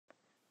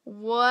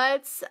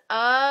What's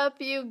up,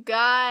 you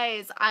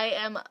guys? I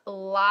am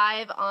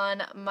live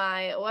on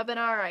my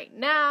webinar right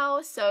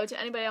now. So to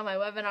anybody on my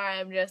webinar,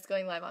 I'm just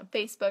going live on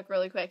Facebook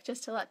really quick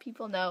just to let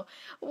people know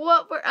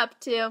what we're up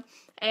to.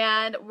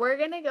 And we're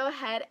going to go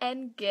ahead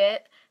and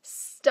get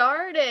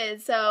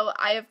started. So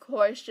I, of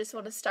course, just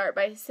want to start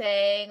by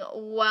saying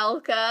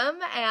welcome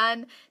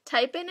and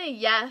type in a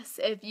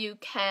yes if you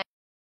can,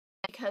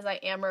 because I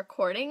am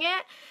recording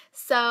it.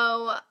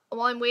 So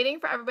while I'm waiting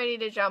for everybody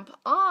to jump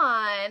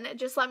on,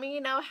 just let me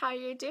know how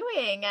you're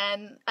doing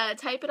and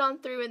type it on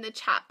through in the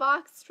chat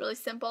box. It's really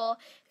simple.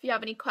 If you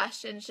have any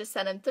questions, just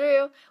send them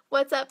through.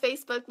 What's up,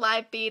 Facebook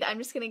live feed? I'm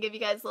just going to give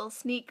you guys a little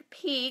sneak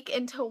peek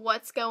into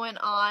what's going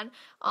on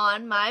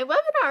my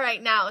webinar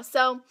right now.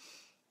 So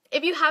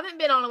if you haven't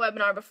been on a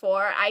webinar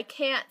before, I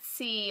can't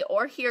see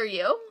or hear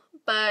you,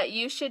 but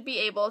you should be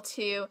able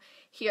to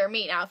hear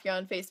me. Now, if you're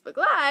on Facebook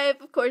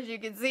Live, of course you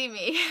can see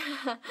me.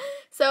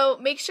 So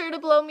make sure to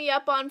blow me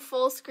up on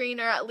full screen,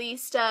 or at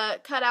least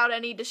cut out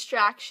any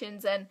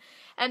distractions.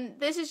 And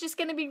this is just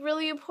going to be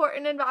really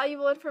important and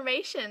valuable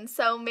information.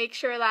 So make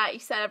sure that you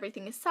set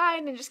everything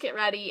aside and just get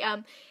ready.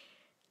 I'm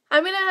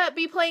going to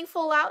be playing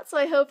full out, so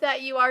I hope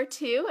that you are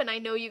too, and I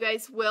know you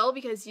guys will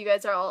because you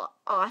guys are all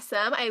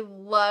awesome. I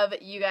love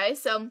you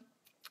guys. So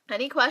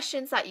any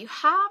questions that you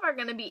have are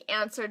going to be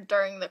answered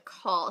during the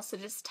call, so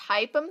just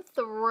type them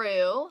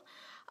through.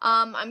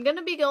 I'm going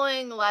to be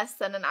going less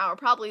than an hour,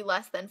 probably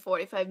less than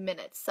 45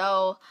 minutes,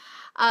 so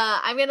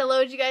I'm going to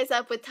load you guys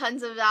up with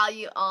tons of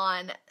value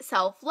on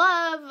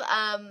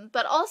self-love,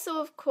 but also,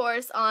 of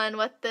course, on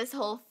what this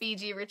whole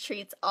Fiji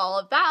retreat's all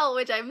about,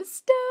 which I'm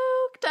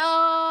stoked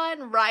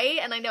on, right?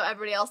 And I know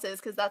everybody else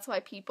is, because that's why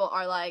people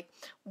are like,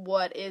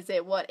 what is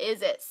it? What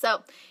is it?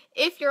 So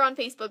if you're on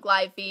Facebook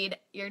live feed,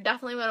 you're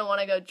definitely going to want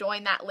to go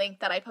join that link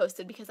that I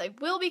posted, because I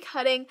will be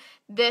cutting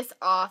this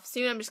off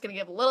soon. I'm just going to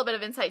give a little bit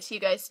of insight to you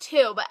guys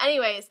too. But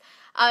anyways,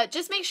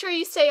 just make sure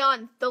you stay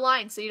on the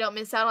line so you don't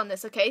miss out on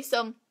this, okay?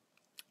 So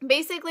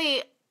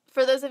basically,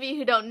 for those of you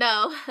who don't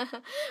know,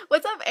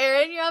 what's up,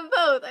 Erin? You're on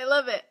both. I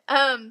love it.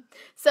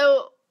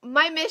 So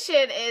my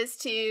mission is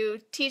to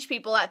teach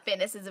people that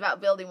fitness is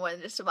about building more than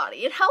just a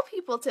body and help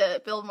people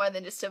to build more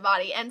than just a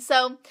body. And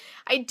so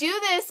I do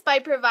this by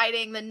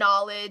providing the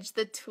knowledge,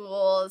 the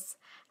tools,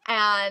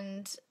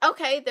 and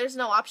okay, there's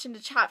no option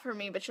to chat for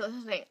me, but you're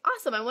listening.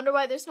 Awesome. I wonder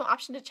why there's no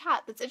option to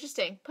chat. That's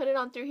interesting. Put it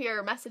on through here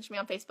or message me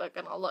on Facebook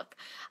and I'll look,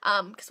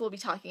 because we'll be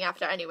talking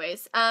after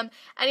anyways.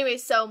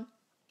 So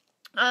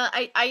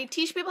I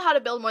teach people how to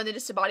build more than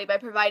just a body by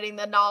providing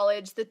the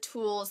knowledge, the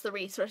tools, the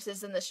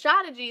resources, and the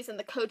strategies, and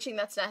the coaching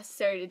that's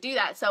necessary to do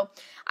that. So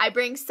I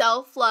bring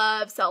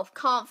self-love,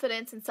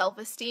 self-confidence, and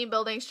self-esteem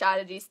building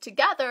strategies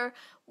together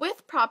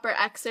with proper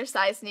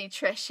exercise,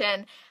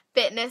 nutrition,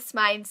 fitness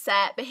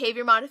mindset,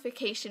 behavior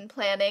modification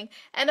planning,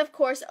 and of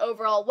course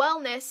overall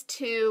wellness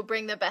to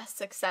bring the best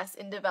success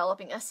in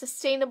developing a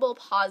sustainable,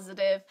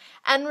 positive,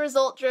 and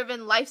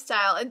result-driven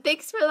lifestyle. And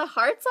thanks for the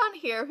hearts on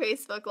here,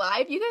 Facebook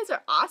Live. You guys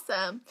are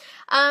awesome.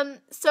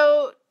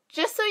 So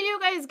just so you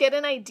guys get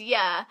an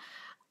idea,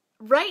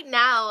 right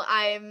now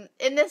I'm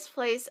in this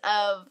place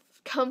of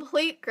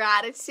complete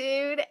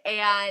gratitude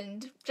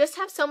and just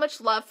have so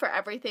much love for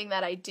everything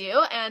that I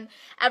do and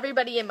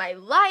everybody in my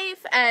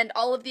life and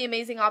all of the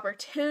amazing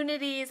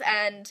opportunities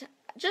and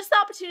just the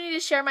opportunity to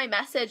share my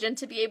message and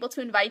to be able to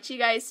invite you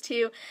guys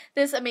to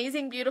this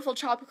amazing, beautiful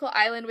tropical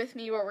island with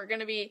me where we're going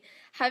to be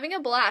having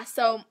a blast.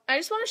 So I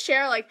just want to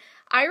share,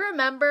 I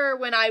remember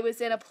when I was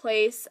in a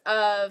place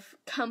of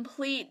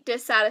complete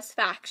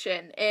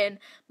dissatisfaction in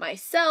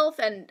myself,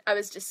 and I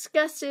was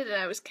disgusted and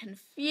I was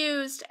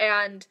confused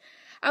and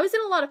I was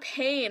in a lot of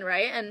pain,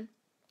 right? And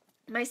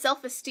my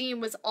self-esteem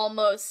was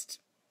almost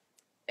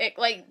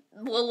the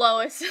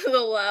lowest of the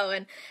low.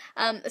 And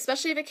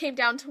especially if it came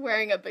down to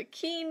wearing a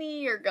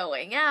bikini or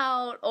going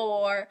out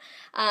or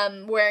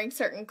wearing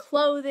certain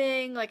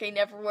clothing, like I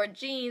never wore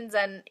jeans.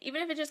 And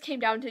even if it just came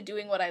down to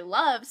doing what I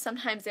loved,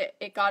 sometimes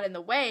it got in the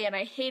way, and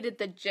I hated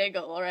the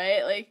jiggle,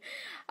 right?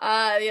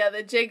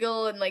 The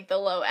jiggle and the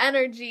low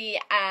energy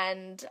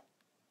and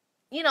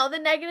the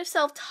negative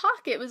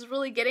self-talk. It was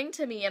really getting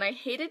to me, and I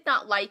hated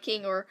not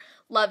liking or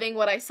loving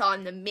what I saw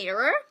in the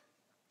mirror,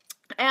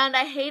 and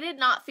I hated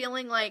not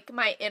feeling like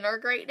my inner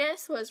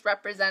greatness was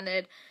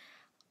represented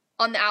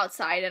on the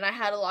outside, and I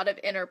had a lot of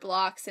inner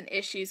blocks and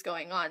issues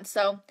going on.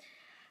 So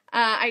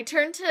I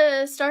turned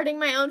to starting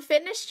my own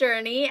fitness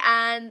journey,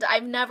 and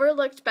I've never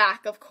looked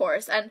back, of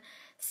course. And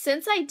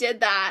since I did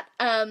that,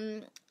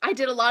 I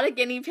did a lot of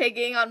guinea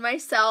pigging on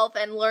myself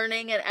and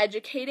learning and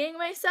educating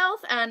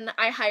myself, and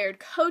I hired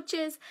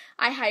coaches,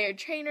 I hired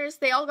trainers.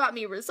 They all got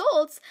me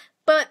results,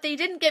 but they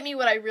didn't get me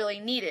what I really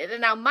needed.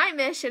 And now my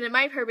mission and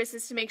my purpose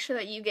is to make sure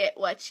that you get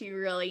what you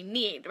really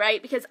need,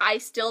 right? Because I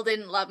still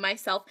didn't love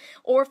myself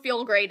or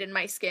feel great in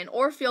my skin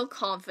or feel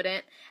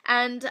confident,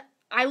 and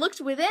I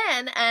looked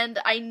within and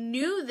I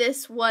knew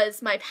this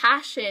was my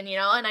passion,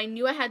 and I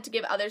knew I had to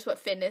give others what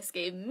fitness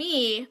gave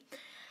me.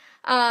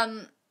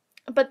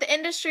 but the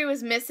industry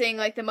was missing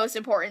like the most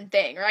important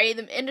thing, right?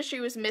 The industry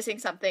was missing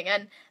something,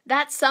 and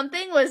that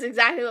something was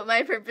exactly what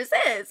my purpose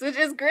is, which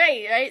is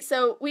great, right?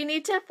 So we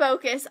need to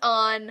focus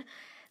on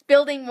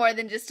building more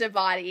than just a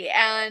body.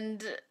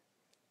 And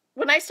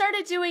when I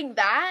started doing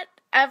that,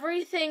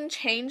 everything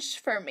changed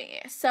for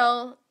me.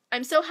 So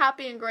I'm so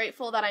happy and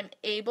grateful that I'm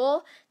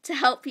able to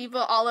help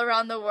people all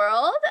around the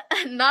world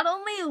not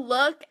only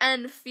look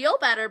and feel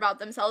better about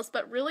themselves,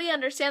 but really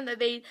understand that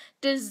they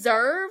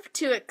deserve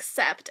to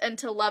accept and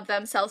to love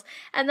themselves,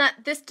 and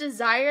that this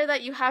desire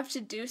that you have to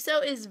do so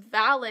is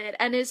valid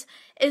and is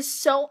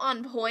so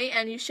on point,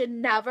 and you should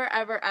never,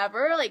 ever,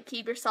 ever like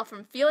keep yourself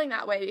from feeling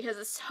that way, because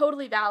it's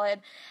totally valid.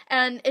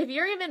 And if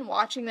you're even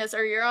watching this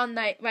or you're on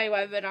my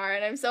webinar,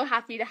 and I'm so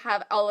happy to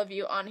have all of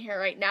you on here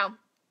right now,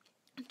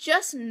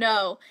 just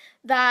know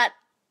that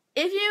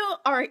if you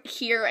are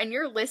here and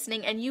you're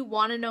listening and you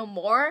want to know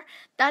more,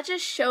 that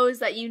just shows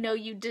that you know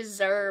you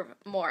deserve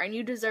more and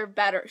you deserve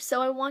better.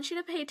 So I want you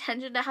to pay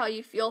attention to how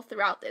you feel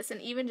throughout this.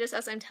 And even just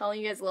as I'm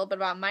telling you guys a little bit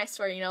about my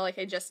story, like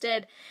I just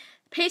did,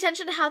 pay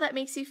attention to how that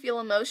makes you feel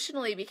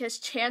emotionally, because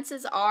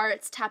chances are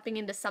it's tapping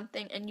into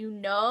something, and you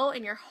know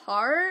in your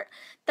heart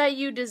that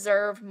you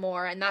deserve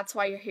more, and that's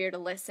why you're here to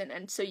listen,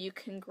 and so you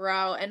can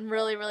grow and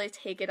really, really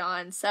take it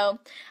on. So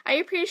I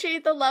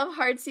appreciate the love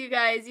hearts, you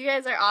guys. You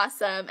guys are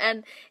awesome,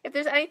 and if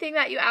there's anything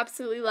that you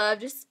absolutely love,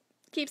 just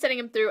keep sending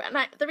them through. And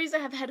the reason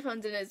I have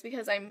headphones in is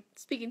because I'm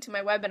speaking to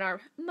my webinar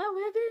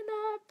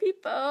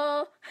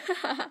people.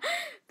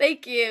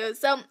 Thank you.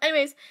 So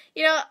anyways,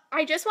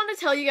 I just want to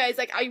tell you guys,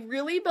 like, I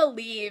really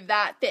believe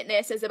that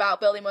fitness is about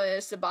building more than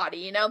just a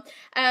body,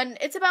 and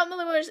it's about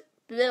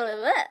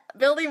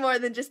building more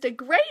than just a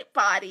great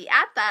body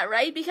at that,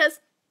 right?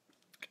 Because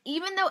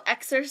even though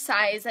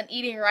exercise and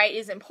eating right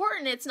is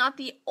important, it's not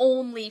the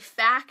only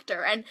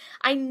factor. And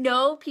I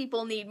know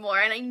people need more,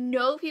 and I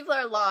know people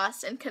are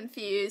lost and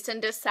confused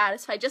and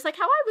dissatisfied, just like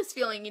how I was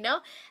feeling,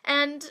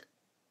 and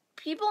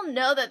people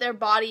know that their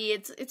body,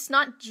 it's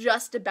not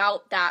just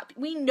about that.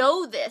 We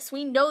know this,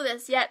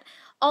 yet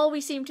all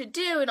we seem to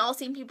do, and all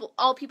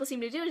people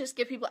seem to do, is just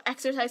give people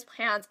exercise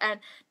plans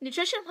and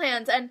nutrition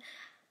plans. And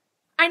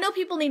I know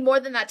people need more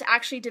than that to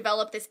actually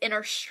develop this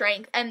inner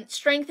strength, and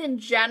strength in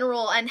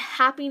general, and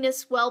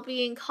happiness,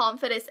 well-being,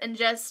 confidence, and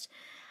just,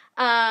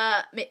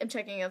 I'm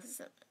checking out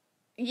this.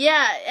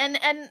 Yeah,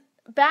 and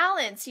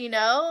balance,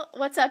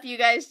 What's up, you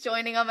guys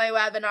joining on my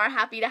webinar?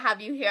 Happy to have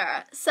you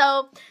here.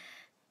 So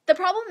the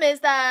problem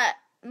is that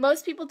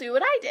most people do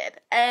what I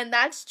did, and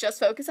that's just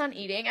focus on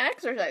eating and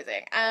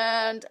exercising.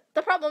 And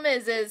the problem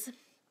is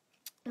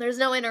there's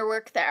no inner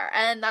work there,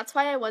 and that's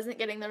why I wasn't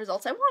getting the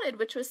results I wanted,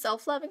 which was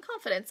self-love and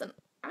confidence. And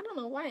I don't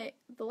know why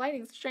the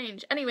lighting's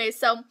strange. Anyway,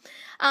 so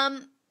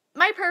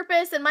my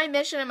purpose and my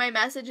mission and my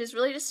message is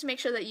really just to make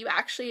sure that you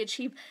actually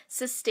achieve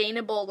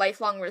sustainable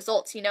lifelong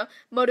results,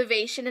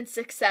 motivation and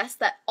success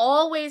that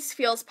always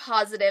feels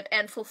positive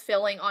and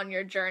fulfilling on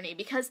your journey,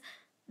 because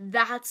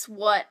that's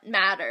what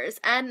matters.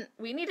 And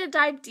we need to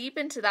dive deep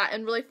into that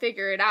and really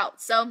figure it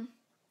out. So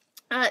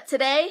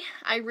today,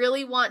 I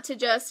really want to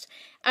just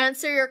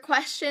answer your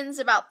questions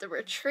about the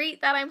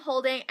retreat that I'm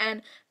holding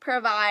and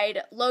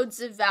provide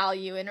loads of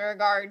value in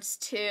regards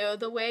to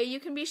the way you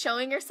can be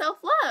showing yourself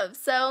love.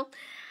 So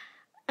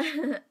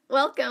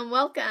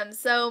welcome.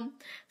 So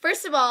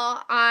first of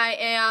all, I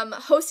am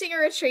hosting a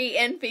retreat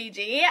in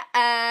Fiji,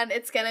 and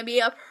it's going to be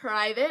a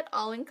private,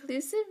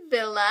 all-inclusive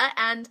villa.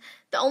 And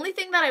the only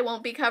thing that I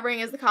won't be covering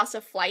is the cost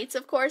of flights,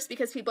 of course,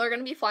 because people are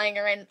going to be flying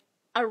in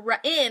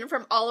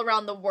from all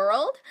around the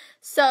world.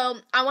 So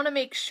I want to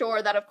make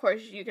sure that, of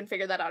course, you can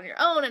figure that out on your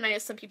own, and I know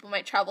some people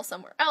might travel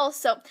somewhere else,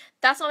 so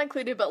that's not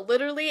included, but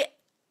literally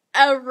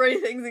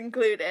everything's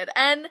included.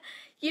 And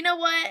you know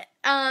what,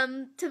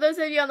 to those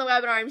of you on the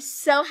webinar, I'm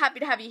so happy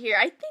to have you here.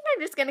 I think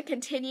I'm just going to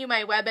continue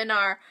my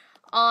webinar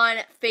on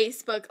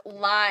Facebook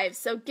Live,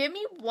 so give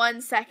me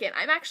 1 second.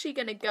 I'm actually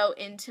going to go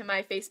into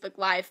my Facebook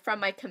Live from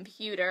my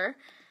computer.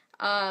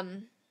 I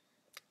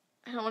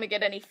don't want to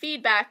get any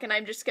feedback, and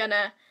I'm just going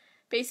to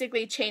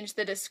basically change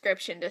the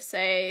description to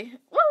say,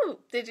 woo,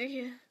 did you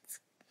hear?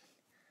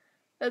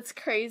 That's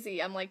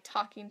crazy. I'm like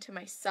talking to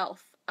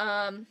myself.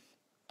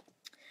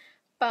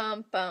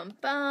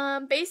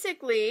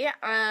 Basically,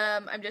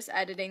 I'm just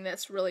editing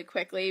this really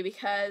quickly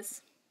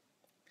because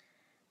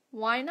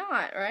why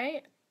not,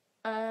 right?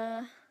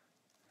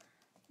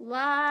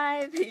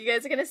 Live. You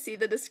guys are going to see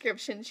the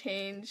description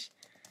change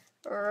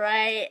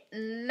right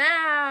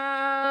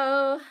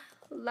now.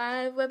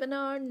 Live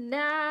webinar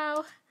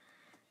now.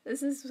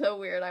 This is so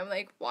weird. I'm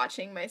like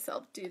watching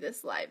myself do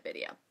this live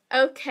video.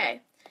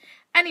 Okay.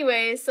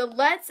 Anyway, so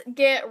let's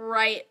get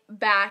right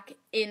back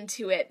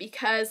into it,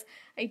 because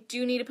I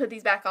do need to put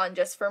these back on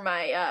just for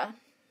my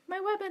my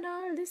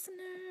webinar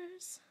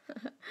listeners.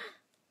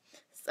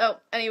 So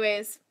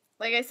anyways,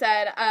 like I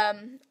said,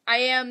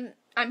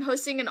 I'm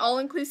hosting an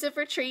all-inclusive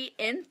retreat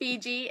in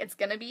Fiji. It's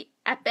going to be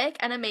epic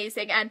and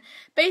amazing. And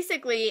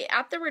basically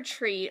at the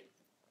retreat,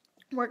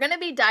 we're going to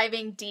be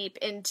diving deep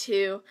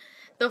into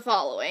the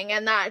following,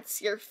 and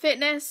that's your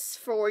fitness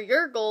for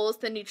your goals,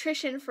 the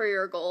nutrition for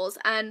your goals,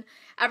 and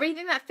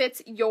everything that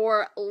fits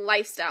your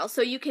lifestyle.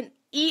 So you can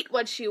eat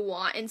what you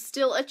want and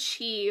still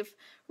achieve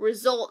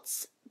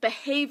results,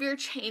 behavior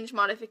change,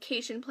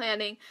 modification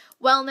planning,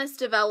 wellness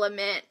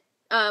development,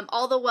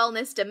 all the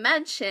wellness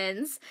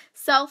dimensions,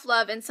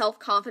 self-love and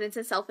self-confidence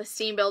and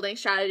self-esteem building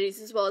strategies,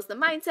 as well as the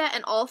mindset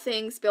and all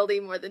things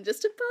building more than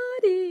just a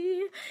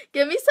body.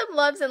 Give me some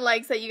loves and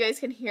likes that you guys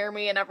can hear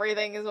me and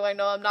everything, so I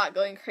know I'm not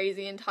going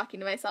crazy and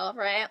talking to myself,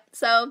 right?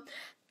 So,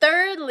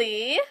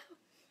 thirdly,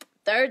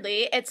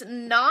 it's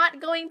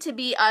not going to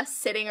be us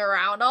sitting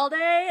around all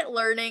day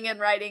learning and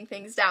writing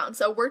things down.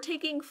 So we're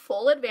taking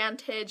full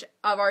advantage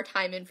of our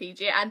time in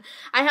Fiji. And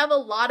I have a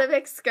lot of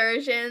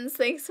excursions.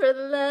 Thanks for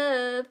the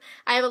love.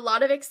 I have a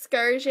lot of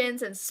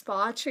excursions and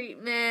spa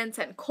treatments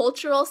and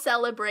cultural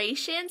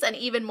celebrations and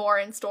even more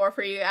in store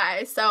for you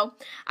guys. So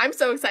I'm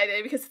so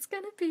excited because it's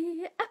going to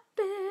be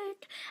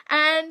epic.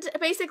 And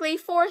basically,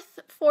 fourth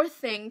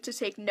thing to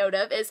take note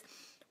of is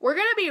we're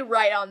going to be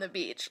right on the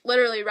beach,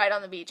 literally right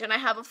on the beach, and I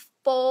have a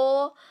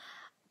full,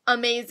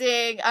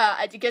 amazing,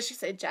 I guess you could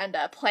say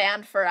agenda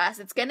planned for us.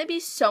 It's going to be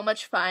so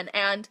much fun,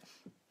 and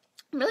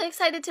I'm really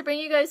excited to bring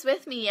you guys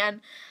with me.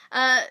 And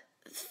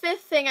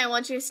fifth thing I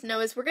want you to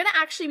know is we're going to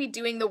actually be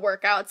doing the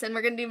workouts, and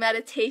we're going to do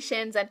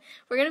meditations, and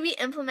we're going to be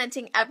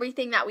implementing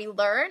everything that we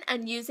learn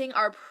and using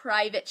our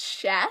private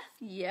chef.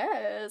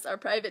 Yes, our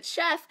private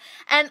chef.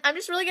 And I'm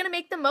just really going to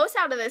make the most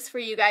out of this for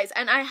you guys.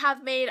 And I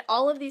have made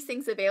all of these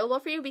things available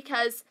for you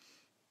because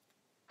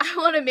I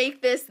want to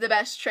make this the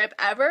best trip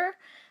ever,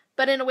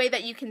 but in a way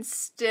that you can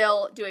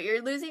still do it.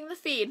 You're losing the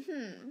feed.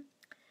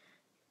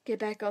 Get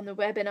back on the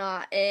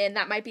webinar, and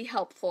that might be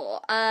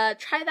helpful. Try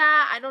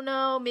that. I don't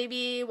know,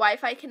 maybe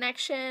Wi-Fi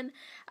connection.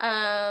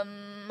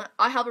 I'll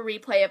have a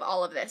replay of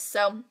all of this.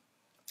 So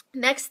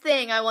next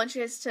thing I want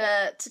you guys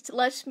to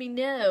let me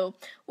know,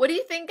 what do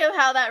you think of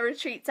how that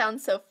retreat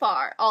sounds so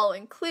far? All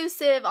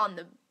inclusive, on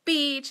the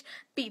beach,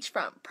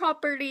 beachfront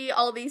property,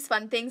 all these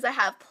fun things I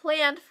have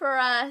planned for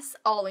us,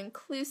 all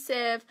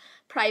inclusive,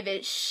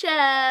 private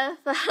chef.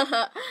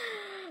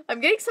 I'm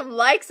getting some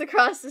likes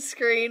across the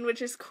screen,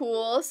 which is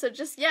cool. So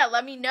just, yeah,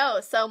 let me know.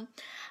 So,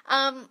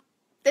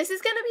 this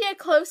is going to be a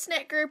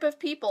close-knit group of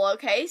people,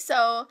 okay?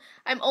 So,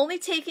 I'm only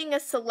taking a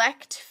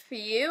select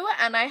few,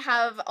 and I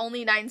have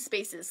only 9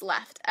 spaces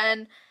left.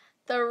 And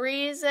the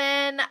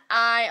reason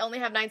I only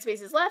have 9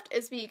 spaces left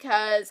is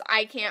because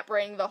I can't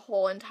bring the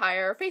whole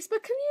entire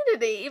Facebook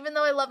community. Even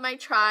though I love my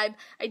tribe,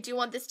 I do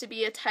want this to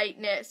be a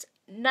tight-knit,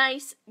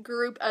 nice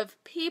group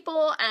of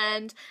people,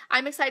 and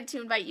I'm excited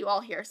to invite you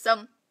all here.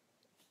 So,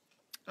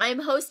 I'm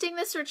hosting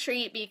this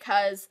retreat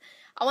because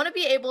I want to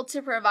be able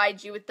to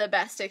provide you with the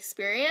best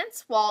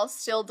experience while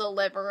still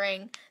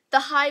delivering the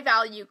high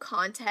value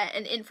content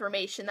and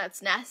information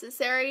that's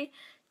necessary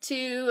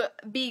to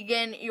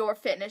begin your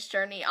fitness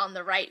journey on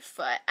the right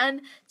foot. And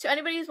to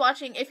anybody who's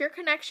watching, if your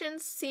connection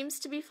seems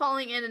to be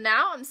falling in and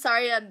out, I'm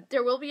sorry,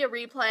 there will be a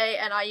replay,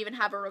 and I even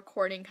have a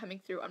recording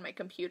coming through on my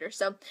computer,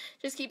 so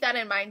just keep that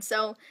in mind.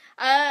 So,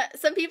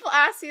 some people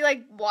ask me,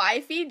 like, why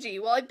Fiji?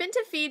 Well, I've been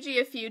to Fiji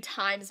a few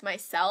times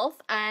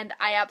myself, and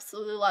I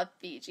absolutely love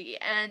Fiji,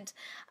 and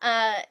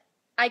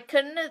I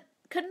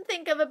couldn't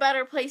think of a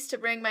better place to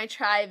bring my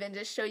tribe and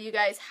just show you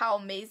guys how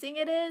amazing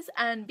it is,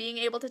 and being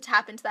able to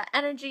tap into that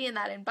energy and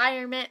that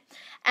environment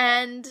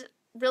and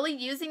really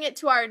using it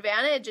to our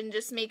advantage and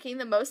just making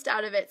the most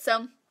out of it.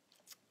 So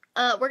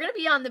we're going to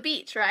be on the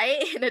beach,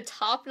 right? In a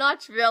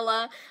top-notch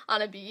villa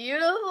on a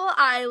beautiful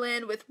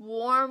island with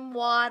warm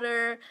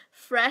water,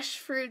 fresh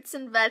fruits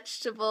and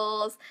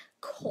vegetables,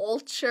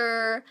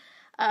 culture,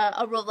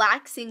 a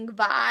relaxing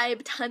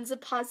vibe, tons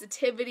of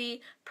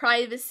positivity,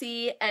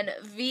 privacy, and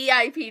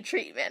VIP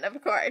treatment,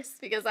 of course,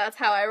 because that's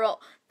how I roll.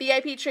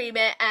 VIP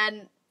treatment,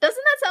 and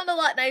doesn't that sound a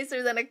lot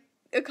nicer than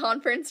a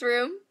conference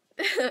room?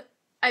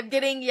 I'm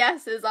getting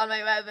yeses on my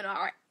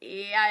webinar.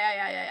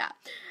 Yeah.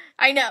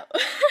 I know.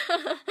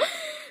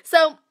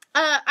 So,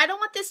 I don't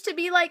want this to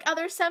be like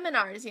other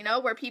seminars, you know,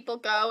 where people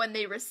go and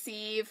they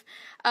receive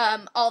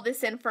all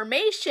this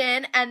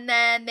information and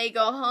then they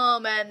go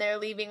home and they're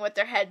leaving with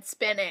their head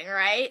spinning,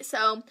 right?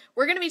 So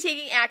we're going to be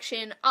taking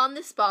action on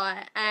the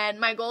spot, and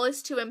my goal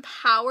is to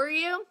empower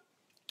you.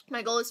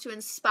 My goal is to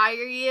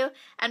inspire you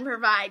and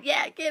provide.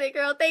 Yeah, get it,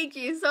 girl. Thank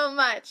you so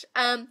much.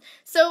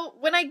 So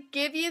when I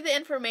give you the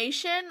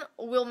information,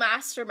 we'll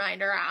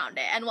mastermind around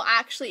it, and we'll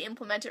actually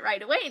implement it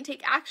right away and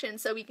take action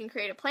so we can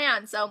create a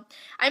plan. So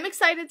I'm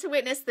excited to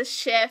witness the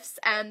shifts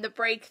and the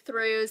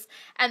breakthroughs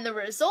and the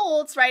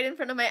results right in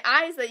front of my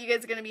eyes that you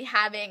guys are going to be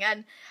having.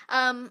 And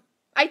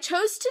I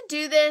chose to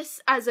do this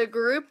as a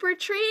group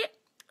retreat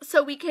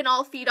so we can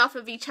all feed off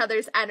of each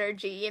other's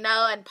energy, you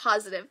know, and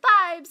positive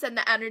vibes and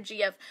the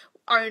energy of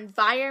our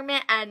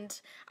environment. And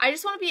I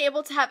just want to be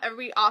able to have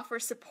everybody offer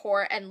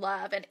support and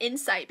love and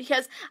insight,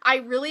 because I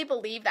really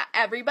believe that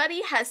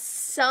everybody has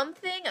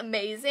something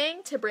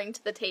amazing to bring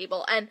to the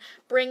table, and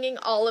bringing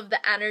all of the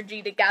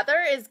energy together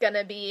is going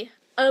to be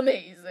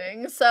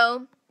amazing.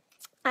 So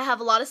I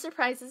have a lot of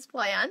surprises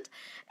planned,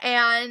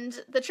 and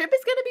the trip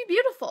is going to be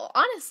beautiful,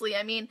 honestly.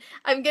 I mean,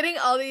 I'm getting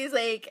all these,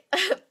 like,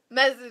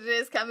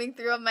 messages coming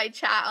through on my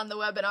chat on the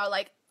webinar,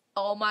 like,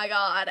 oh my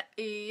god,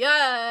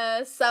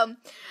 yes! So,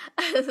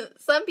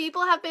 some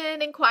people have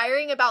been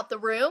inquiring about the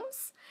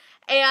rooms,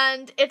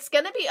 and it's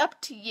going to be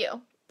up to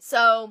you.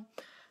 So,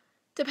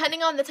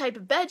 depending on the type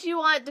of bed you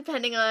want,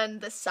 depending on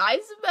the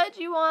size of bed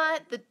you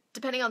want,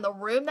 depending on the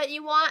room that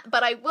you want,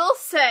 but I will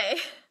say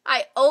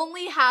I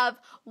only have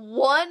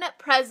one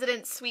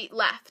president suite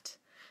left.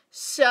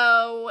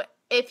 So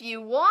if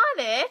you want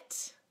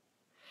it,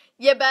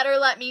 you better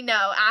let me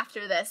know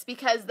after this,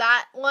 because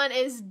that one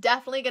is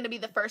definitely going to be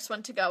the first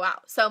one to go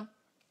out. So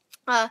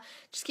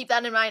just keep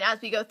that in mind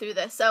as we go through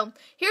this. So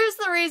here's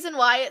the reason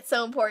why it's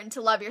so important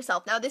to love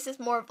yourself. Now, this is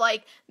more of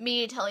like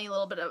me telling you a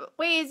little bit of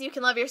ways you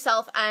can love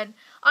yourself. And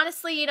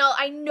honestly, you know,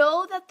 I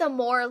know that the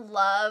more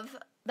love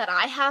that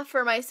I have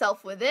for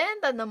myself within,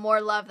 then the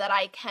more love that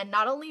I can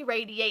not only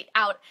radiate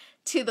out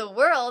to the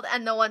world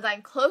and the ones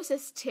I'm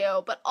closest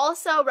to, but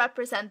also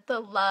represent the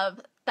love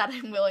that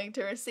I'm willing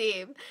to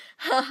receive.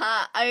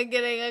 Haha, I'm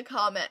getting a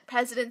comment.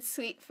 President's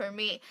Suite for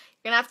me.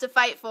 You're gonna have to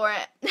fight for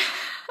it.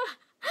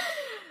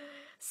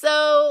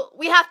 So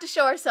we have to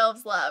show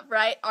ourselves love,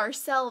 right?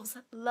 Ourselves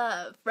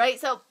love, right?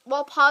 So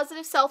while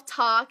positive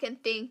self-talk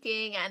and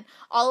thinking and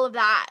all of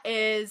that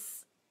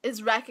is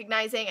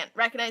recognizing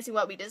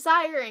what we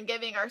desire and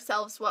giving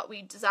ourselves what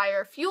we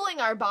desire, fueling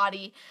our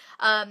body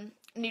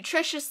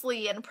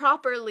nutritiously and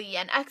properly,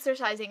 and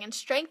exercising and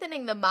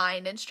strengthening the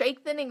mind and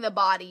strengthening the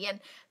body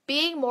and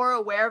being more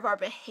aware of our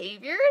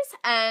behaviors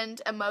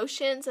and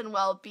emotions and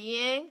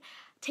well-being,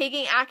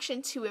 taking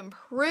action to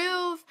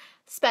improve,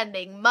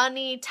 spending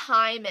money,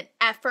 time, and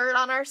effort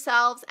on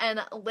ourselves, and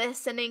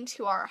listening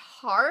to our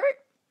heart,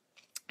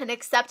 and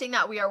accepting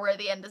that we are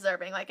worthy and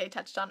deserving, like I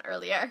touched on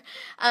earlier.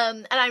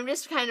 And I'm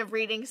just kind of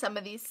reading some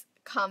of these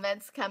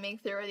comments coming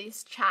through, or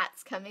these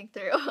chats coming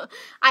through.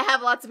 I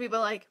have lots of people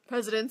like,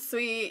 President's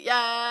Suite,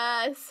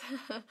 yes!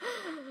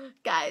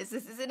 Guys,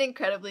 this is an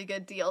incredibly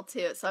good deal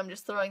too, so I'm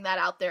just throwing that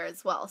out there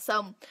as well.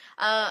 So,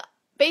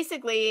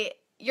 basically,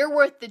 you're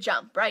worth the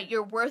jump, right?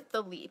 You're worth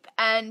the leap,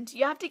 and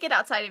you have to get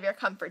outside of your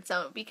comfort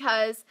zone,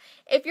 because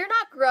if you're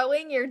not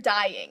growing, you're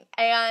dying,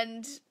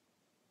 and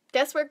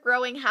guess where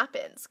growing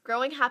happens?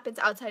 Growing happens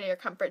outside of your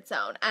comfort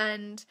zone,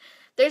 and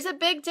there's a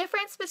big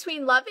difference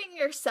between loving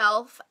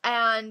yourself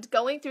and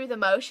going through the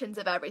motions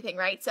of everything,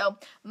 right? So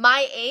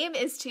my aim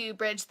is to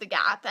bridge the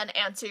gap and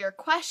answer your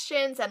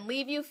questions and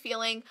leave you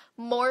feeling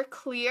more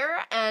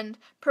clear and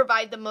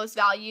provide the most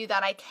value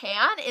that I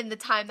can in the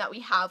time that we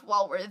have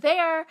while we're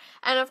there,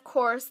 and of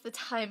course the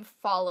time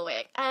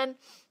following. And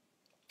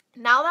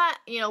now that,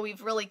 you know,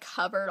 we've really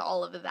covered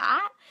all of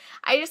that,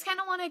 I just kind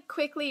of want to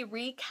quickly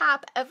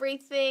recap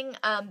everything.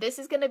 This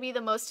is going to be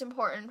the most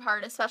important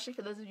part, especially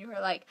for those of you who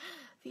are like,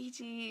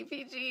 Fiji.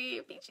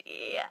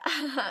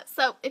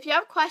 So if you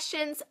have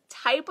questions,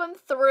 type them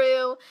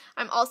through.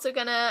 I'm also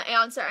going to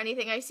answer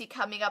anything I see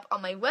coming up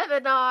on my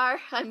webinar.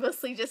 I'm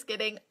mostly just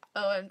getting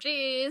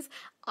OMGs,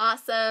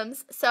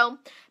 awesomes. So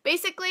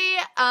basically,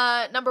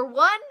 number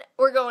one,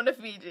 we're going to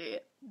Fiji.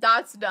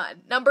 That's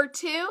done. Number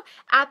two,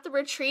 at the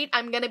retreat,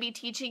 I'm going to be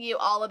teaching you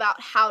all about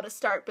how to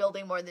start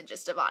building more than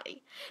just a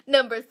body.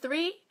 Number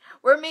three,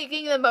 we're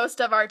making the most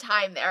of our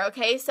time there,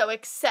 okay? So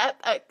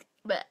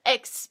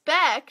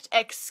expect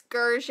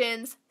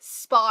excursions,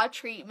 spa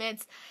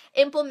treatments,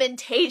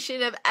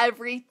 implementation of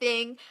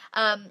everything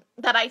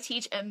that I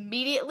teach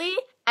immediately,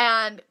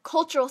 and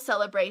cultural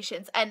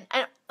celebrations, and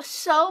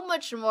so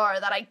much more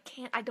that I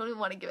don't even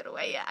want to give it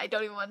away yet. I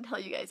don't even want to tell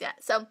you guys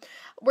yet. So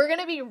we're going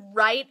to be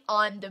right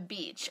on the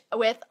beach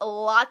with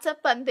lots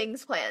of fun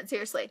things planned,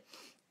 seriously.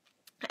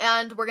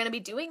 And we're going to be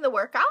doing the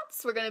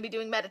workouts, we're going to be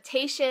doing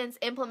meditations,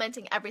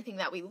 implementing everything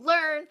that we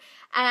learn,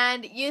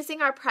 and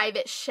using our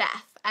private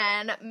chef,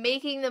 and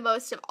making the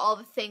most of all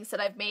the things that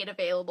I've made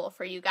available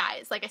for you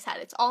guys. Like I said,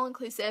 it's all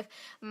inclusive,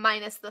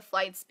 minus the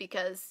flights,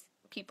 because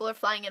people are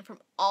flying in from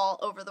all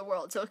over the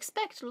world, so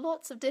expect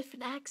lots of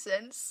different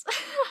accents.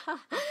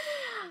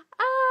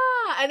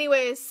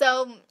 Anyways,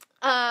 so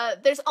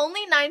there's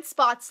only 9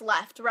 spots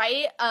left,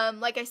 right?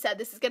 Like I said,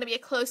 this is going to be a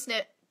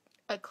close-knit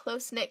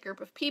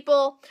group of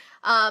people,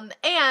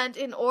 and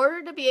in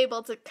order to be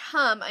able to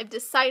come, I've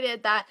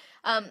decided that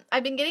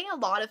I've been getting a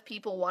lot of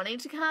people wanting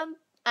to come,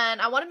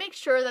 and I want to make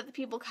sure that the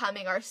people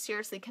coming are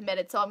seriously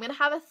committed. So I'm going to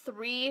have a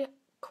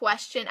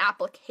 3-question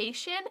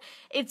application.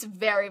 It's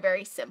very,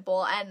 very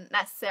simple and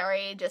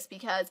necessary, just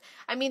because,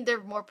 I mean,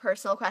 they're more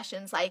personal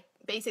questions, like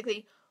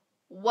basically,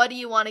 what do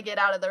you want to get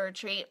out of the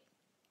retreat?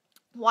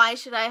 Why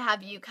should I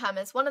have you come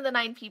as one of the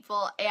 9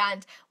 people?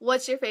 And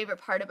what's your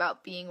favorite part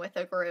about being with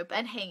a group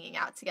and hanging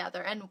out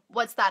together? And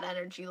what's that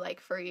energy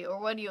like for you?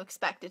 Or what do you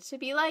expect it to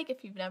be like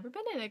if you've never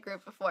been in a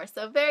group before?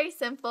 So very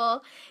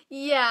simple.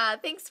 Yeah,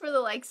 thanks for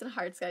the likes and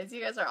hearts, guys.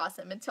 You guys are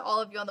awesome. And to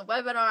all of you on the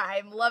webinar,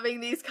 I'm loving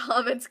these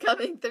comments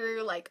coming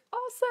through, like,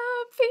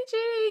 awesome,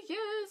 Fiji,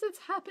 yes,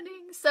 it's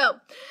happening. So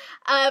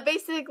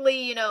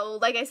basically, you know,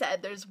 like I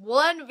said, there's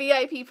one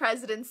VIP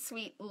President's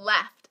Suite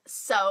left.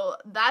 So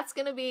that's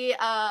going to be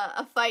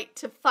a fight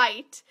to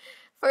fight.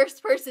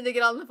 First person to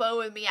get on the phone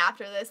with me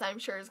after this, I'm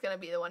sure, is going to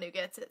be the one who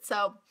gets it.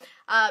 So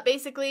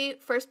basically,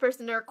 first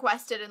person to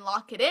request it and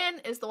lock it in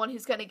is the one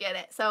who's going to get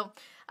it. So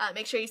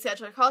make sure you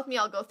schedule a call with me.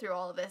 I'll go through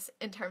all of this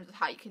in terms of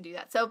how you can do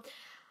that. So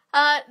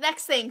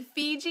next thing,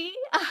 Fiji.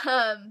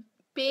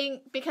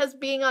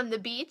 Being on the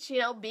beach, you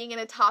know, being in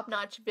a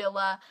top-notch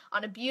villa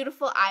on a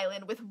beautiful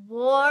island with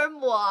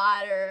warm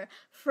water,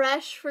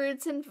 fresh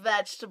fruits and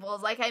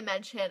vegetables, like I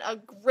mentioned, a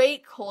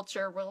great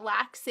culture,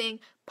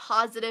 relaxing,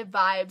 positive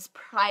vibes,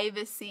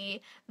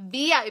 privacy,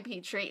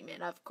 VIP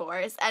treatment, of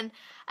course, and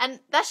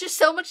that's just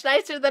so much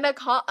nicer than a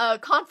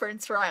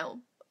conference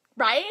room,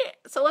 right?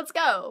 So let's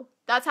go.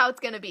 That's how it's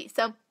gonna be.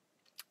 So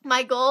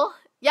my goal,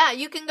 yeah,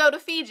 you can go to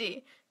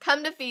Fiji.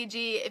 Come to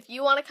Fiji. If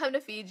you want to come to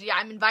Fiji,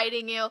 I'm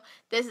inviting you.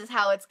 This is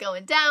how it's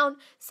going down.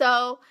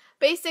 So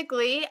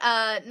basically,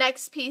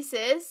 next piece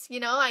is, you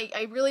know,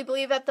 I really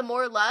believe that the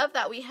more love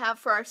that we have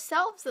for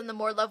ourselves and the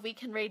more love we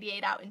can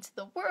radiate out into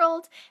the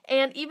world,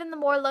 and even the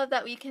more love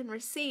that we can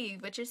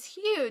receive, which is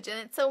huge, and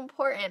it's so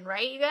important,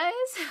 right, you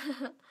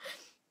guys?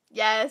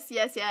 Yes,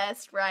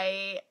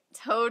 right.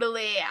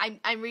 Totally.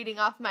 I'm reading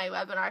off my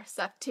webinar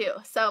stuff too.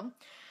 So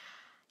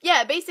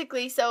yeah,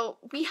 basically, so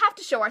we have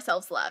to show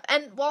ourselves love.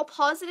 And while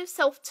positive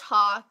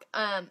self-talk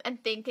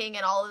and thinking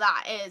and all of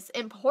that is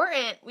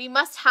important, we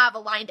must have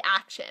aligned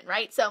action,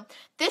 right? So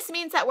this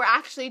means that we're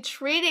actually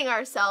treating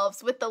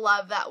ourselves with the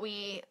love that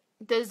we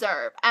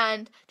deserve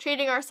and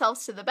treating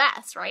ourselves to the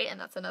best, right? And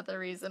that's another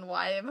reason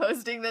why I'm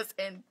hosting this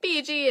in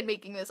Fiji and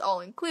making this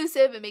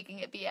all-inclusive and making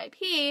it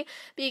VIP,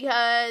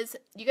 because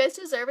you guys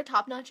deserve a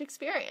top-notch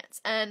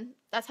experience. And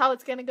that's how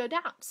it's going to go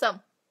down. So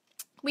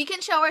we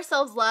can show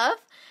ourselves love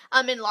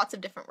in lots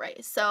of different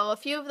ways. So a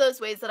few of those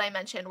ways that I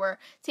mentioned were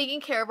taking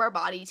care of our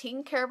body,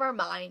 taking care of our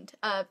mind,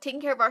 taking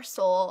care of our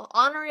soul,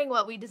 honoring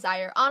what we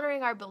desire,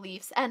 honoring our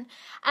beliefs, and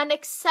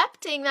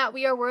accepting that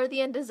we are worthy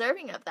and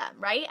deserving of them,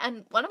 right?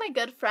 And one of my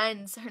good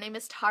friends, her name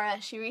is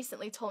Tara, she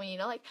recently told me, you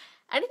know, like,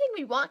 anything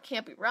we want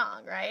can't be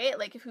wrong, right?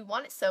 Like, if we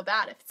want it so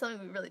bad, if it's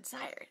something we really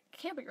desire, it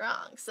can't be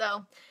wrong.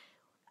 So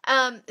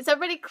is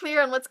everybody clear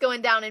on what's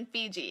going down in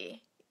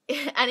Fiji?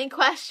 Any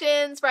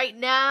questions right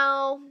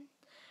now?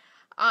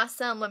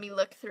 Awesome. Let me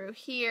look through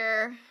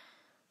here.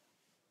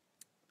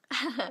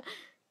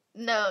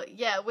 No,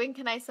 yeah, when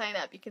can I sign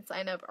up? You can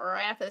sign up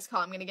right after this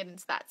call. I'm going to get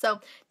into that. So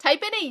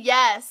type in a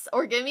yes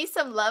or give me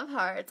some love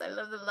hearts. I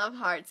love the love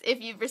hearts. If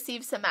you've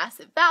received some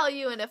massive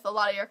value and if a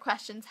lot of your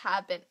questions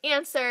have been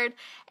answered.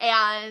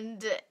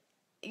 And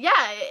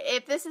yeah,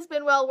 if this has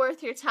been well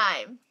worth your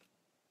time.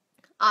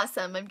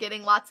 Awesome. I'm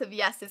getting lots of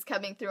yeses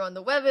coming through on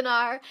the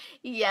webinar.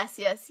 Yes,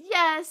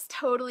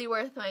 totally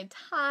worth my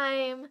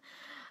time.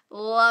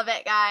 Love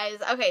it, guys.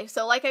 Okay,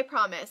 so like I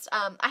promised,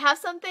 I have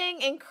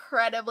something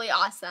incredibly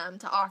awesome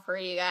to offer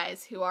you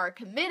guys who are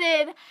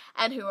committed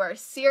and who are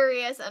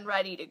serious and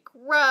ready to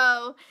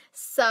grow.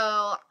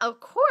 So, of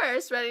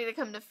course, ready to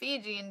come to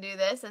Fiji and do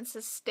this and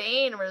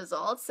sustain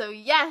results. So,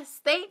 yes,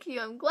 thank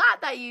you. I'm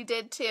glad that you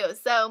did too.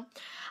 So,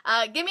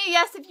 give me a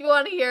yes if you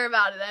want to hear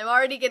about it. I'm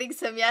already getting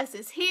some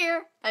yeses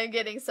here. I'm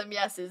getting some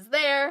yeses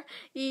there.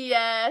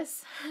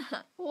 Yes.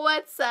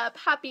 What's up?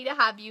 Happy to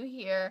have you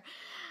here.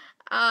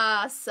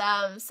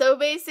 Awesome. So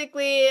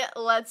basically,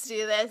 let's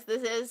do this.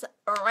 This is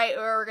right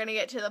where we're going to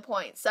get to the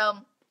point. So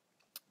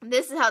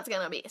this is how it's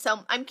going to be. So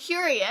I'm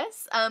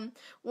curious,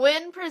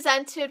 when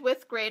presented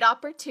with great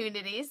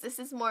opportunities, this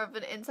is more of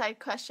an inside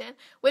question.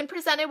 When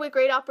presented with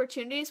great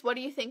opportunities, what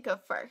do you think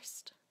of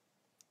first?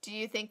 Do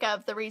you think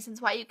of the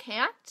reasons why you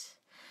can't?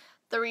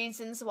 The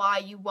reasons why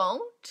you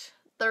won't?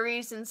 The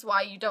reasons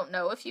why you don't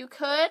know if you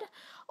could?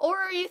 Or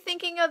are you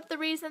thinking of the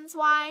reasons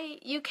why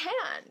you can,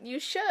 you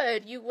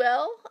should, you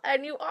will,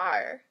 and you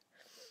are?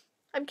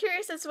 I'm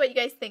curious as to what you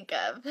guys think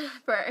of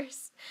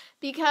first,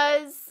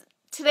 because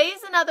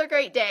today's another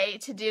great day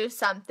to do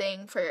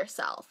something for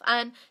yourself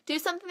and do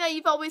something that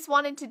you've always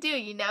wanted to do,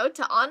 you know,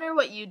 to honor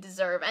what you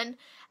deserve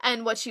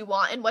and what you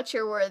want and what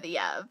you're worthy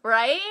of,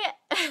 right?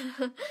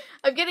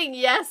 I'm getting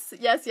yes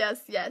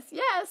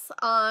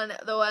on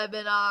the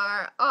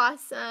webinar.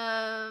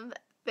 Awesome.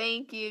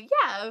 Thank you.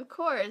 Yeah, of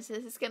course.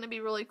 This is going to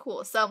be really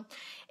cool. So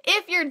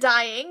if you're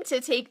dying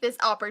to take this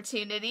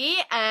opportunity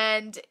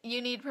and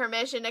you need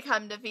permission to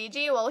come to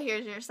Fiji, well,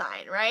 here's your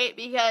sign, right?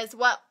 Because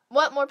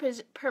what more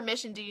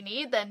permission do you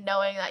need than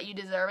knowing that you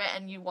deserve it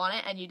and you want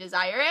it and you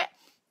desire it?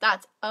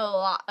 That's a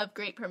lot of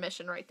great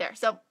permission right there.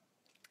 So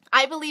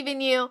I believe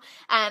in you,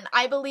 and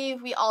I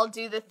believe we all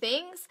do the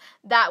things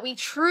that we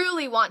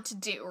truly want to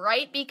do,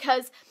 right?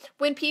 Because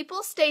when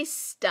people stay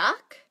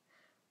stuck,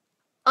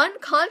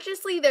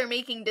 unconsciously, they're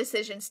making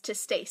decisions to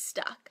stay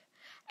stuck.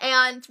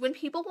 And when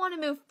people want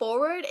to move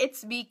forward,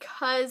 it's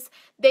because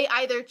they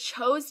either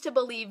chose to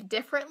believe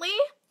differently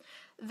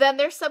than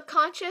their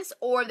subconscious,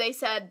 or they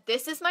said,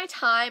 this is my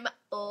time,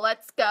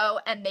 let's go,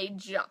 and they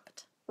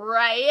jumped,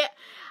 right?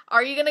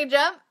 Are you gonna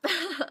jump?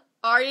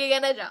 Are you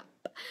gonna jump?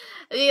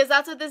 Because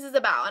that's what this is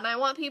about, and I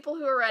want people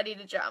who are ready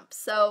to jump.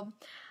 So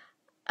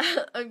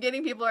I'm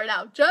getting people are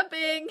now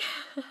jumping.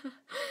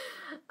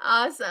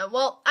 Awesome.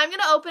 Well, I'm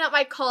going to open up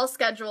my call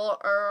schedule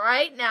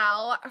right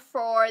now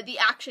for the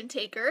action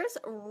takers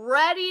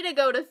ready to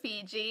go to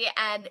Fiji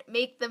and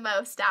make the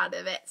most out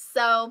of it.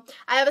 So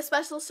I have a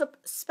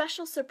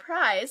special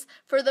surprise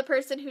for the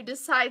person who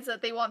decides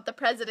that they want the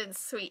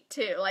president's suite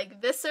too.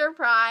 Like, this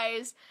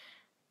surprise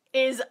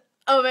is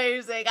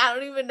amazing. I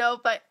don't even know,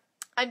 but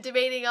I'm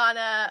debating on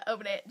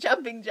open it,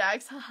 jumping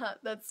jacks.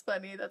 That's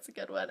funny. That's a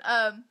good one.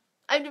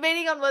 I'm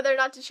debating on whether or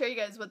not to show you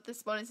guys what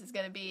this bonus is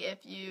going to be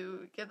if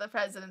you get the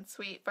president's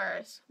suite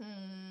first.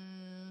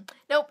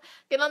 Nope.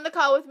 Get on the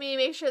call with me,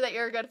 make sure that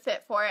you're a good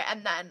fit for it,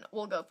 and then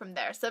we'll go from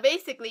there. So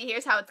basically,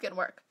 here's how it's going to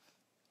work.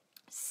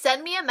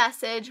 Send me a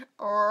message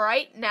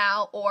right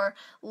now, or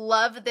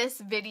love this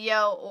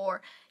video,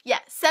 or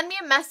send me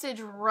a message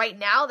right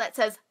now that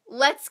says,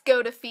 let's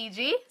go to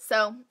Fiji.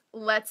 So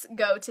let's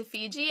go to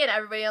Fiji, and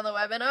everybody on the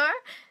webinar,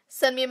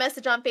 send me a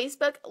message on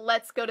Facebook,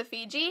 let's go to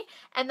Fiji,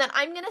 and then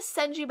I'm going to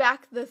send you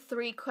back the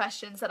 3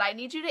 questions that I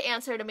need you to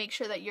answer to make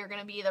sure that you're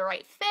going to be the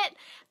right fit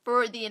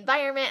for the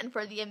environment and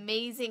for the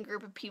amazing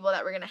group of people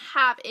that we're going to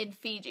have in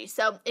Fiji.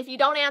 So if you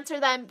don't answer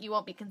them, you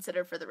won't be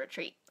considered for the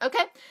retreat,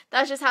 okay?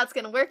 That's just how it's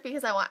going to work,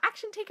 because I want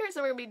action takers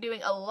and we're going to be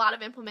doing a lot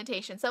of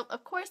implementation. So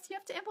of course you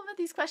have to implement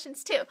these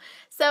questions too.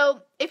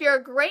 So if you're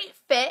a great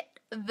fit,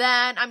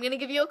 then I'm going to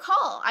give you a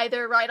call,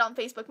 either right on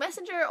Facebook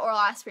Messenger, or I'll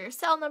ask for your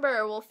cell number,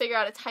 or we'll figure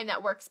out a time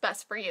that works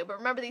best for you. But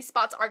remember, these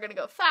spots are going to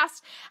go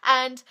fast,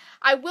 and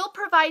I will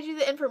provide you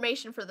the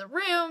information for the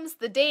rooms,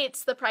 the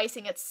dates, the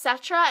pricing,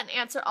 etc., and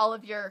answer all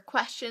of your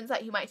questions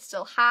that you might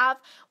still have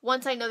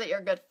once I know that you're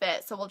a good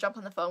fit. So we'll jump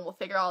on the phone, we'll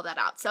figure all that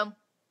out. So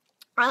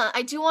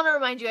I do want to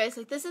remind you guys,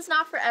 like, this is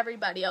not for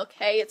everybody,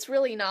 okay? It's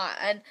really not.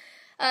 And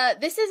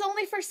this is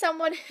only for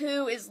someone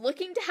who is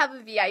looking to have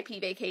a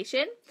VIP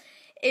vacation,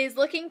 is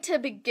looking to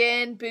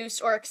begin, boost,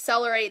 or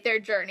accelerate their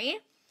journey,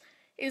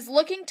 is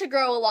looking to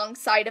grow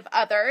alongside of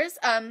others,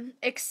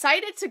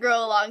 excited to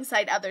grow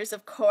alongside others,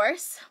 of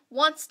course,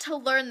 wants to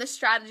learn the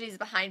strategies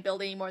behind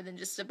building more than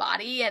just a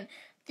body, and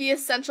the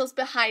essentials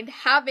behind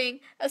having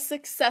a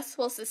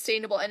successful,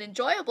 sustainable, and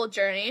enjoyable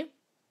journey.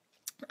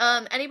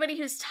 Anybody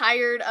who's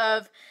tired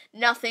of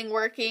nothing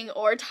working,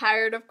 or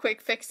tired of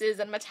quick fixes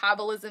and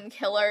metabolism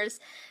killers.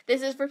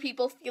 This is for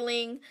people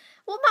feeling,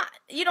 well,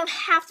 you don't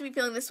have to be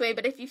feeling this way,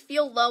 but if you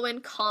feel low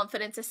in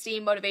confidence,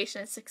 esteem,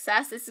 motivation, and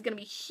success, this is going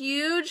to be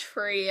huge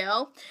for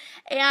you.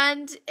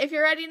 And if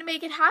you're ready to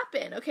make it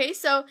happen, okay?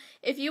 So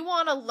if you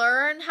want to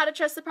learn how to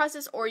trust the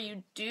process, or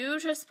you do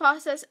trust the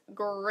process,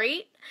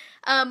 great.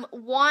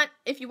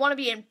 If you want to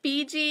be in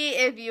Fiji,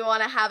 if you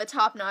want to have a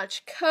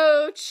top-notch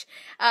coach,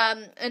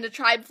 and a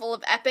tribe full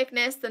of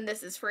epicness, then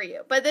this is for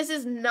you. But this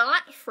is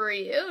not for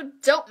you.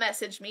 Don't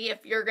message me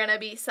if you're going to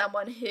be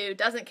someone who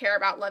doesn't care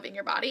about loving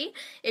your body.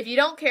 If you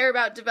don't care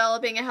about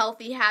developing a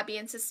healthy, happy,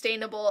 and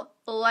sustainable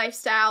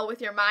lifestyle with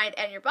your mind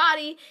and your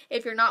body,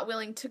 if you're not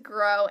willing to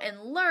grow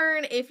and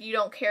learn, if you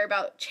don't care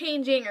about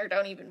changing or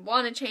don't even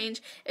want to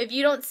change, if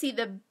you don't see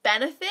the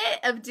benefit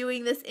of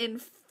doing this in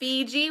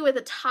Fiji with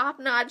a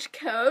top-notch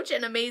coach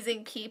and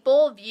amazing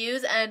people,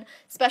 views, and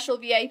special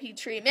VIP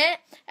treatment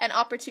and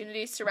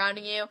opportunities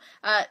surrounding you,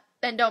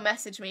 then don't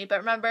message me. But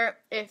remember,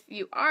 if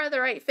you are the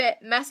right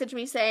fit, message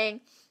me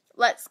saying,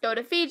 let's go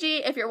to Fiji.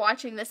 If you're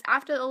watching this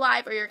after the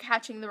live, or you're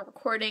catching the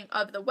recording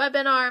of the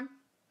webinar,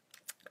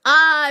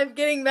 I'm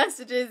getting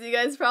messages. You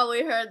guys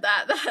probably heard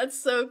that. That's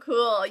so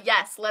cool.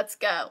 Yes, let's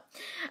go.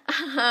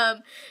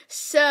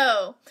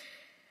 So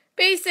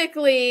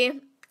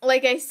basically,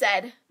 like I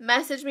said,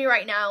 message me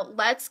right now.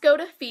 Let's go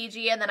to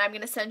Fiji, and then I'm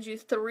going to send you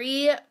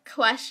 3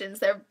 questions.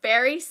 They're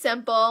very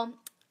simple.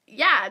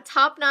 Yeah,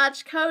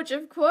 top-notch coach,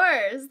 of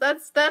course.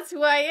 That's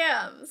who I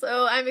am.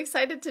 So I'm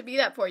excited to be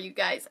that for you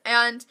guys.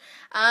 And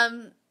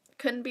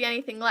couldn't be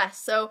anything less.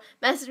 So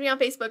message me on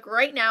Facebook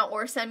right now,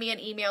 or send me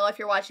an email if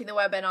you're watching the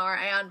webinar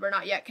and we're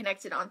not yet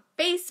connected on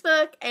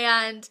Facebook.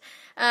 And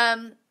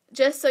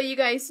just so you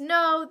guys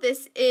know,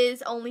 this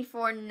is only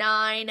for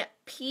 9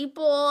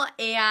 people,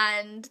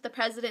 and the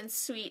President's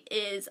Suite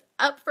is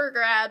up for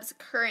grabs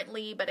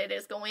currently, but it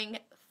is going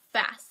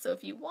fast. So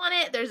if you want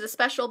it, there's a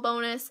special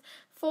bonus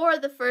for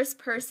the first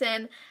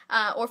person,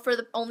 or for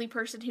the only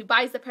person who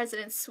buys the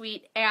President's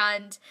Suite.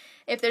 And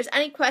if there's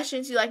any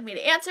questions you'd like me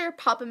to answer,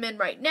 pop them in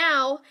right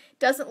now.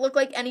 Doesn't look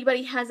like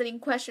anybody has any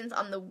questions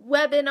on the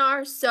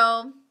webinar,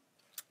 so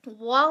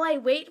while I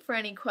wait for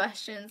any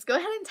questions, go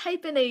ahead and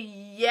type in a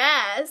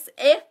yes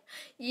if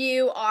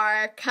you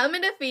are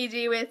coming to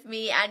Fiji with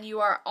me and you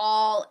are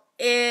all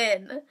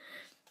in.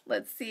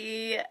 Let's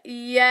see.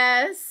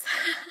 Yes.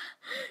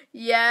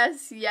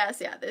 Yes.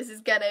 Yeah, this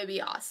is gonna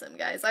be awesome,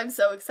 guys. I'm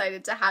so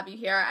excited to have you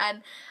here.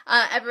 And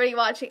everybody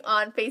watching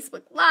on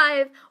Facebook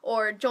Live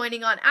or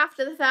joining on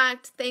after the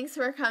fact, thanks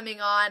for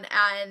coming on.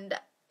 And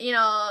you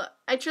know,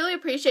 I truly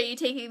appreciate you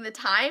taking the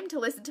time to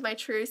listen to my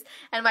truths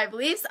and my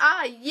beliefs.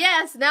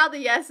 Yes, now the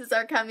yeses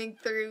are coming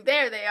through.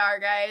 There they are,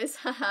 guys.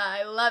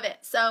 I love it.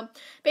 So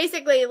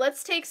basically,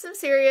 let's take some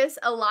serious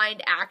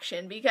aligned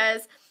action,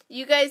 because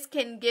you guys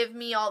can give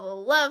me all the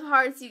love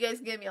hearts, you guys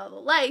can give me all the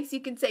likes, you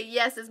can say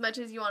yes as much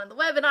as you want in the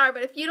webinar,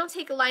 but if you don't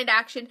take aligned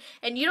action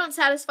and you don't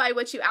satisfy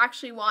what you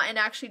actually want and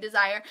actually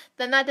desire,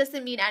 then that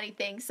doesn't mean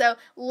anything. So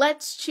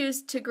let's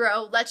choose to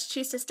grow. Let's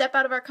choose to step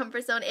out of our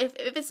comfort zone. If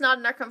it's not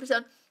in our comfort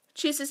zone,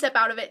 choose to step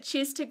out of it,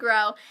 choose to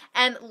grow,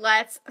 and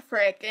let's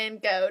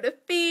frickin' go to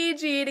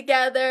Fiji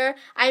together.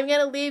 I'm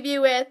gonna leave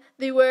you with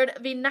the word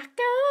vinaka,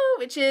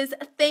 which is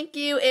thank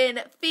you in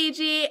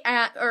Fiji,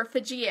 or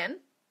Fijian,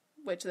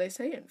 which they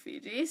say in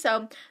Fiji.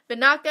 So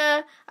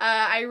vinaka,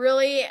 I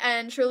really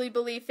and truly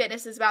believe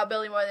fitness is about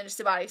building more than just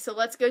a body. So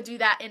let's go do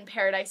that in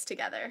paradise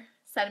together.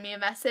 Send me a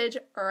message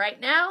right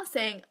now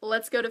saying,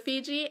 let's go to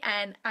Fiji,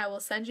 and I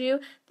will send you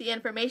the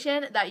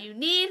information that you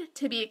need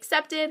to be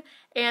accepted,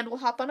 and we'll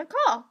hop on a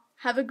call.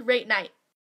 Have a great night.